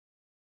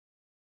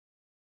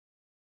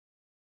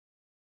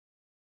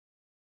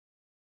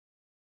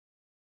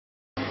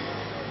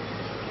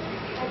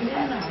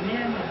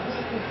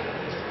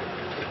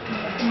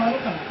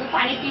तू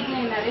पाणी पीत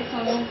नाही ना रे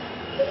सोनू.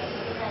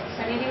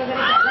 खरेदी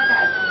वगैरे केला का?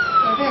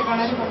 कसं आहे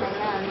कोणाची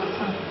पकडला?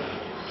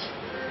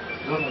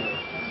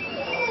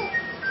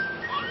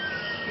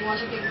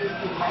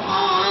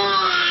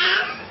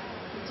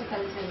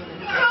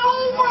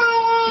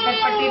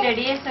 चिकटपट्टी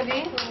रेडी आहे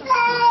सगळी.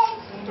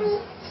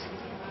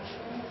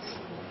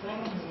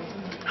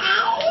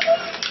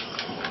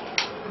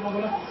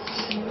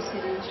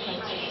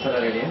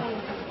 ready?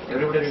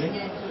 Everybody ready?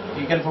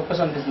 You can focus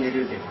on this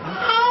needle tip.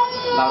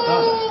 Lauta.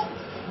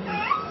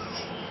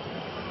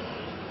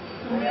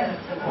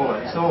 Over.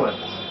 It's over.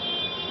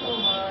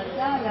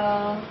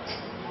 झालं.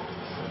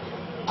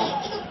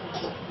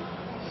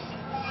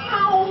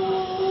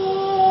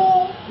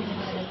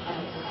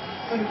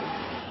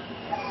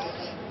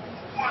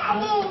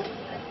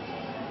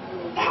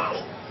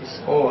 It's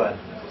over.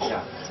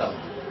 Yeah. So.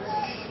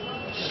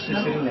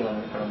 Syringe देगा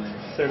मैं थोड़ा मैं.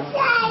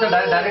 तो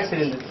डायरेक्ट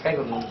syringe क्या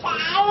करूँ?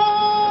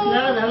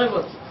 झालं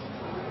बघ.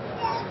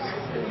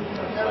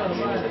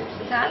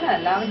 झालं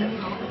लावलं.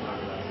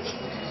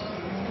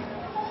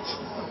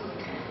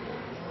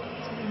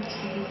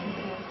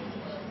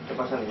 तो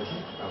पसंद है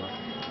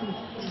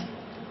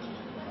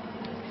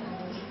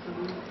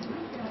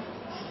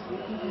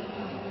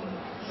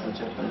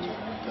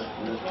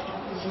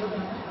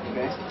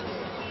Okay.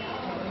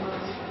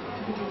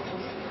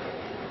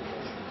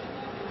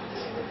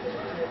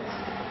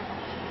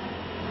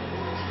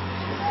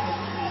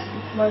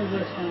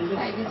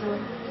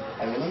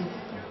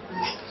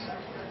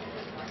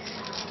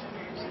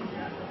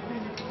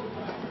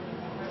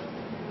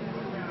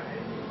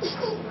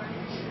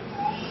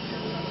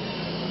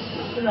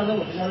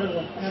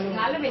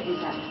 झालं बेटी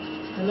झालं.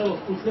 हॅलो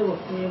कुठलं बघ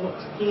ते बघ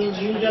ते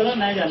जीव झालं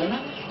नाही झालं ना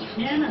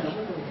हे आहे ना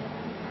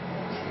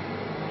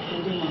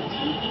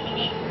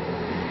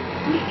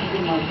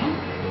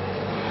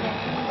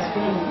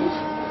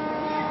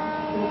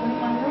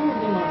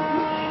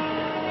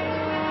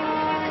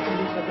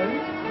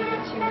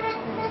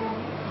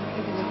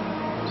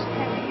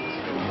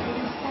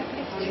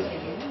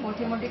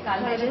मोठी मोठी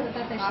कालवे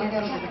होतात तशी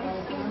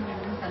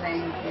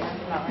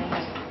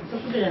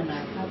कुठे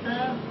जाणार आता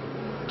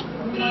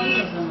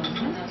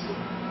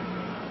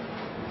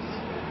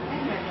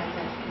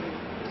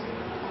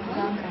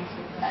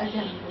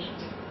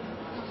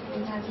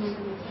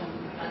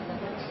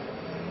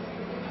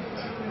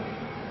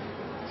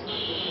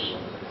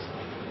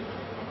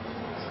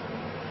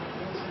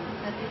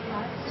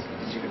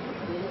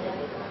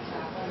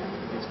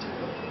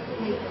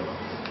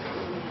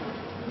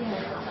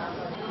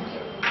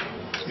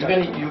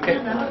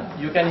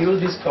You can use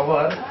this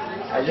cover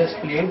as a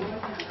splint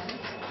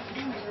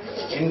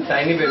in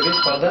tiny babies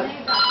for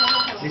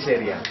this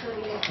area.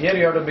 Here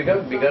you have to pick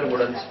a bigger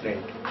wooden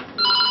splint.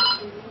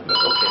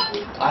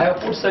 Okay. I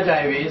have put such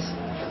IVs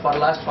for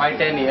last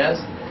 5-10 years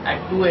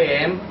at 2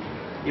 a.m.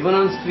 even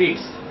on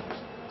streets.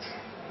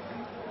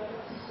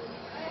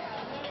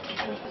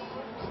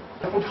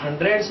 I put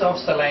hundreds of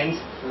salines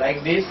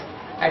like this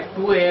at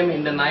 2 a.m.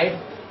 in the night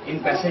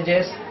in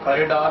passages,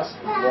 corridors,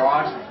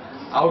 wards,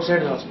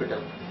 outside the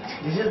hospital.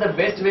 This is the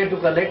best way to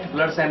collect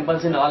blood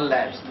samples in all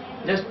labs.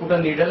 Just put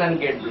a needle and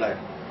get blood.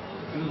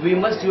 We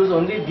must use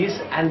only this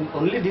and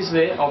only this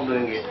way of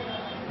doing it.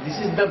 This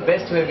is the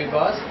best way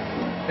because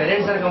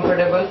parents are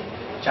comfortable,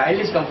 child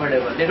is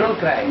comfortable, they don't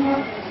cry.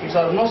 It's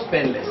almost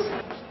painless.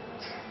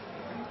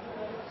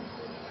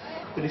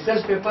 The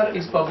research paper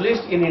is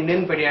published in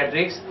Indian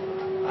Pediatrics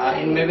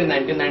in maybe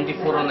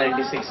 1994 or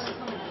 96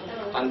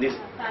 on this.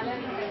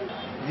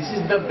 This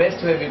is the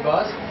best way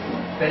because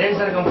parents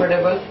are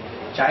comfortable,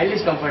 child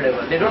is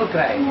comfortable, they don't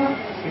cry.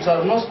 It's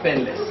almost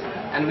painless.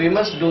 And we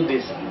must do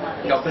this.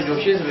 Dr.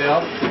 Joshi's way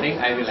of putting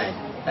IV line.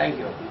 Thank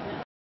you.